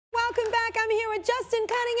back. I'm here with Justin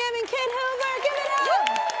Cunningham and Kid Hoover. Give it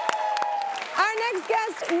up. Our next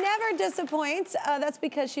guest never disappoints. That's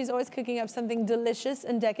because she's always cooking up something delicious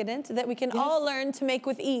and decadent that we can all learn to make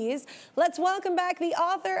with ease. Let's welcome back the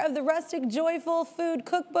author of the Rustic Joyful Food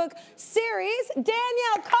Cookbook series,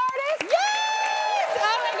 Danielle Kartes. Yes!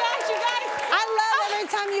 Oh my gosh, you guys. I love every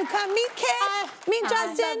time you come. Meet Kid. Meet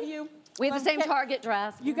Justin. I love you. We have the same Target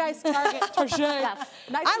dress. You guys Target. Target. Yes.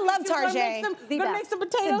 Nice I love Target. Gonna make some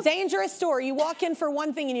potatoes. It's a dangerous store. You walk in for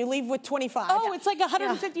one thing and you leave with 25. Oh, it's like a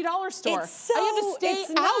 $150 store. It's so, I have to stay it's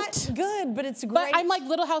out. Not good, but it's great. But I'm like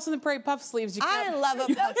Little House on the Prairie puff sleeves. I love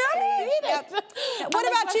a puff sleeve. Yep. What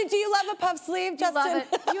about you? Do you love a puff sleeve, Justin? Love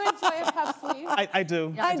it. You enjoy a puff sleeve? I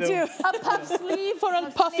do. I do. A puff sleeve for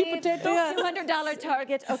a puffy potato? $200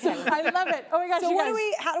 Target. Okay. I love it. Oh my gosh, So you what guys. do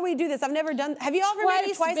we? How do we do this? I've never done. Have you ever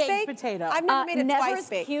made a twice baked potato? I've never made a Never twice as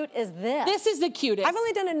baked. cute as this. This is the cutest. I've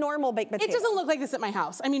only done a normal baked potato. It doesn't look like this at my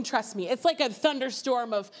house. I mean, trust me. It's like a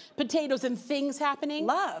thunderstorm of potatoes and things happening.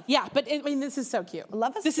 Love. Yeah, but I mean, this is so cute.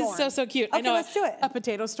 Love a This storm. is so, so cute. Okay, I know. let's do it. A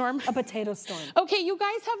potato storm. A potato storm. Okay, you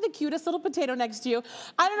guys have the cutest little potato next to you.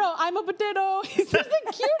 I don't know. I'm a potato. He's the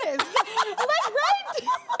cutest. Am I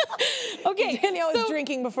right? Okay. Danielle was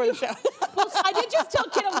drinking before the show. Well, I did just tell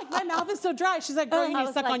Kid, I'm like, my mouth is so dry. She's like, girl, you need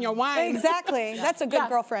to suck on your wine. Exactly. That's a good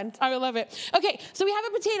girlfriend. I love it. Okay, so we have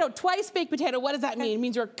a potato, twice baked potato. What does that mean? It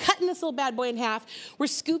means we're cutting this little bad boy in half. We're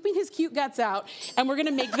scooping his cute guts out, and we're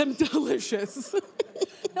gonna make them delicious.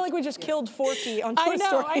 I feel like we just killed Forky on Toy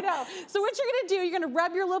Story. I know. So what you're gonna do, you're gonna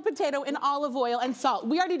rub your little potato in olive oil and salt.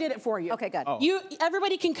 We already did it for you. Okay, good. Oh.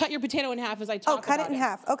 Everybody can cut your potato in half as I talk about it. Oh, cut it in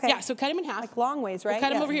half. Okay. Yeah, so cut them in half. Like long ways, right? We'll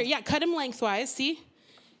cut them over here. Yeah, cut them lengthwise. See?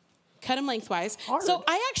 Cut them lengthwise. Hard. So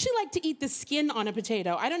I actually like to eat the skin on a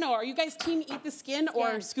potato. I don't know, are you guys team eat the skin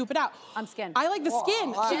or scoop it out? I'm skin. I like the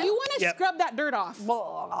skin. So you want to scrub that dirt off.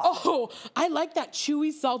 Oh, I like that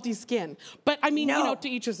chewy, salty skin. But I mean, you know, to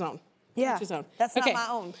each his own. Yeah, Each his own. that's not my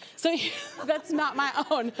own. So that's not my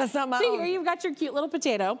own. That's not my so own. Here you've got your cute little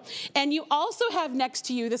potato, and you also have next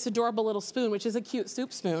to you this adorable little spoon, which is a cute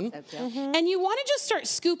soup spoon. And you want to just start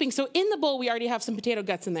scooping. So in the bowl, we already have some potato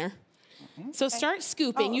guts in there. So start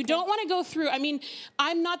scooping. You don't want to go through. I mean,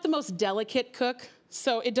 I'm not the most delicate cook,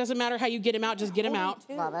 so it doesn't matter how you get them out. Just get them out.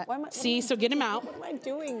 Love it. See, so get them out. What am I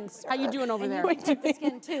doing, sir? How you doing over there? You take the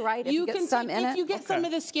skin too, right? If you get some in it. If you get some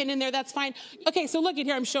of the skin in there, that's fine. Okay, so look at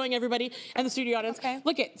here. I'm showing everybody and the studio audience. Okay.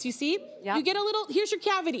 Look at. So you see? Yeah. You get a little. Here's your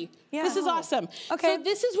cavity. Yeah. This is awesome. Okay. So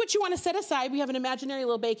this is what you want to set aside. We have an imaginary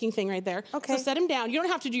little baking thing right there. Okay. So set them down. You don't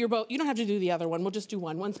have to do your boat. You don't have to do the other one. We'll just do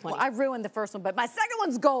one. One's plenty. Well, I ruined the first one, but my second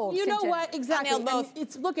one's gold. You know Continue. what? Exactly. I nailed both. And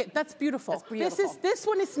it's look at that's beautiful. That's beautiful. This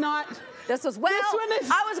one is not. This was well. This one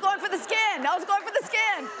is- I was going for the skin. I was going for the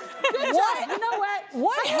skin. Good job. You know what?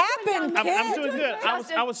 What happened, Kid? I'm doing good.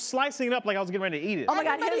 I was slicing it up like I was getting ready to eat it. Oh my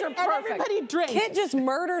God, his are And perfect. everybody drink. Kid just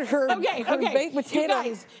murdered her, her baked potato. You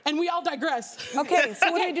guys, and we all digress. Okay,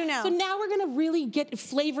 so what do we do now? So now we're gonna really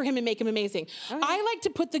flavor him and make him amazing. I like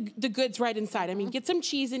to put the goods right inside. I mean, get some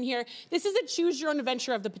cheese in here. This is a choose your own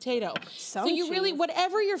adventure of the potato. So you really,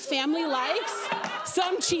 whatever your family likes,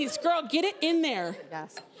 some cheese. Girl, get it in there.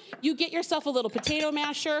 Yes. You get yourself a little potato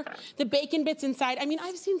masher, the bacon bits inside. I mean,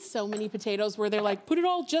 I've seen so many potatoes where they're like, put it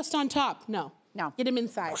all just on top. No. No. Get them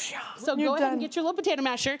inside. So go ahead and get your little potato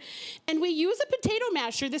masher. And we use a potato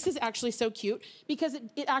masher. This is actually so cute because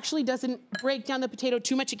it actually doesn't break down the potato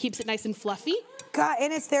too much. It keeps it nice and fluffy. God,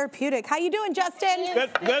 and it's therapeutic. How you doing, Justin? Good.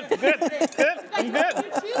 I'm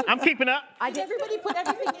good. I'm keeping up. Did everybody put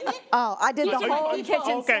everything in it? Oh, I did the whole kitchen.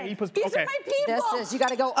 Okay, you put. These Okay. are my people. This is, you got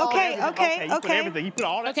to go Okay, all okay, You put everything. You put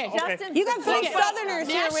all that. Okay. Okay. Justin, You got three Okay. Southerners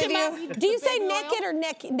here Mash with them you. up. Do you say Baby oil. naked or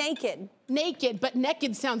naked? Naked, but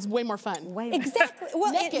naked sounds way more fun. Exactly.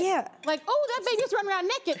 Well, Naked. yeah. Like, oh, that baby's running around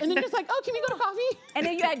naked. And then just like, oh, can we go to coffee? And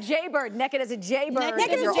then you had Jaybird, naked as a Jaybird.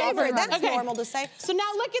 Naked as You're a Jaybird. all That's Okay. normal to say. So now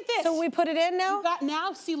look at this. So we put it in now?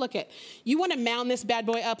 See, look it. You want to mound this bad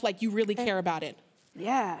boy up like you really care about it.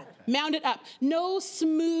 Yeah. Mound it up. No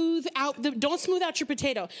smooth out. Don't smooth out your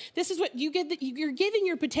potato. This is what you get. You're giving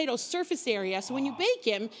your potato surface area. So when you bake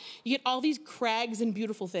him, you get all these crags and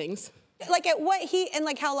beautiful things. Like at what heat and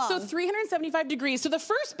like how long? So 375 degrees. So the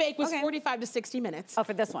first bake was 45 to 60 minutes. Oh,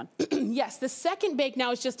 for this one. Yes, the second bake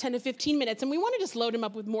now is just 10 to 15 minutes, and we want to just load them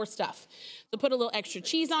up with more stuff. So put a little extra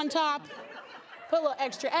cheese on top, put a little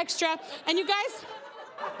extra, and you guys,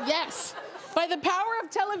 yes, by the power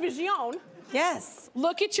of television, yes.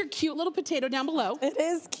 look at your cute little potato down below. It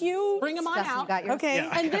is cute. Bring them on Justin, you out. got yours? Okay.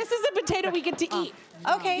 Yeah. And this is a potato we get to eat.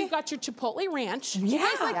 Okay. You've got your chipotle ranch. Yeah. You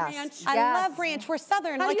guys like Yes. ranch? I Yes. love ranch. We're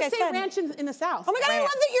Southern, How like do you I say said. ranch in the South? Oh my God, I love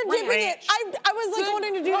that you're dipping it. Ranch. I was like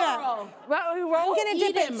wanting to do that. Girl. I'm gonna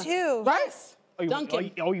dip it too. Right? Dunk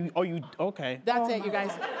it. Okay. That's it, you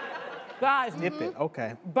guys. Guys, Dip it.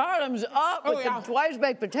 Okay. bottoms up with yeah. the twice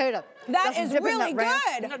baked potato. That Just is dip in really that ranch.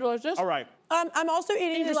 good. Isn't that delicious? All right. I'm also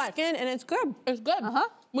eating the life. skin, and it's good. It's good.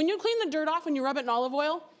 When you clean the dirt off and you rub it in olive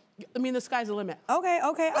oil, I mean, the sky's the limit. Okay,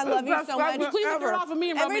 I love you so much. You clean the dirt off of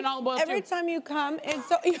me and rub me in olive oil, Every too. time you come, it's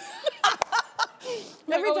so...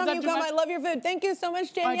 Every oh, is time that you too come, much? I love your food. Thank you so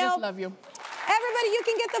much, Danielle. I just love you. Everybody, you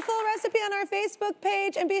can get the full recipe on our Facebook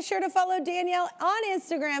page, and be sure to follow Danielle on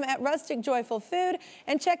Instagram at Rustic Joyful Food,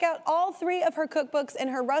 and check out all 3 of her cookbooks in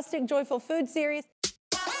her Rustic Joyful Food series.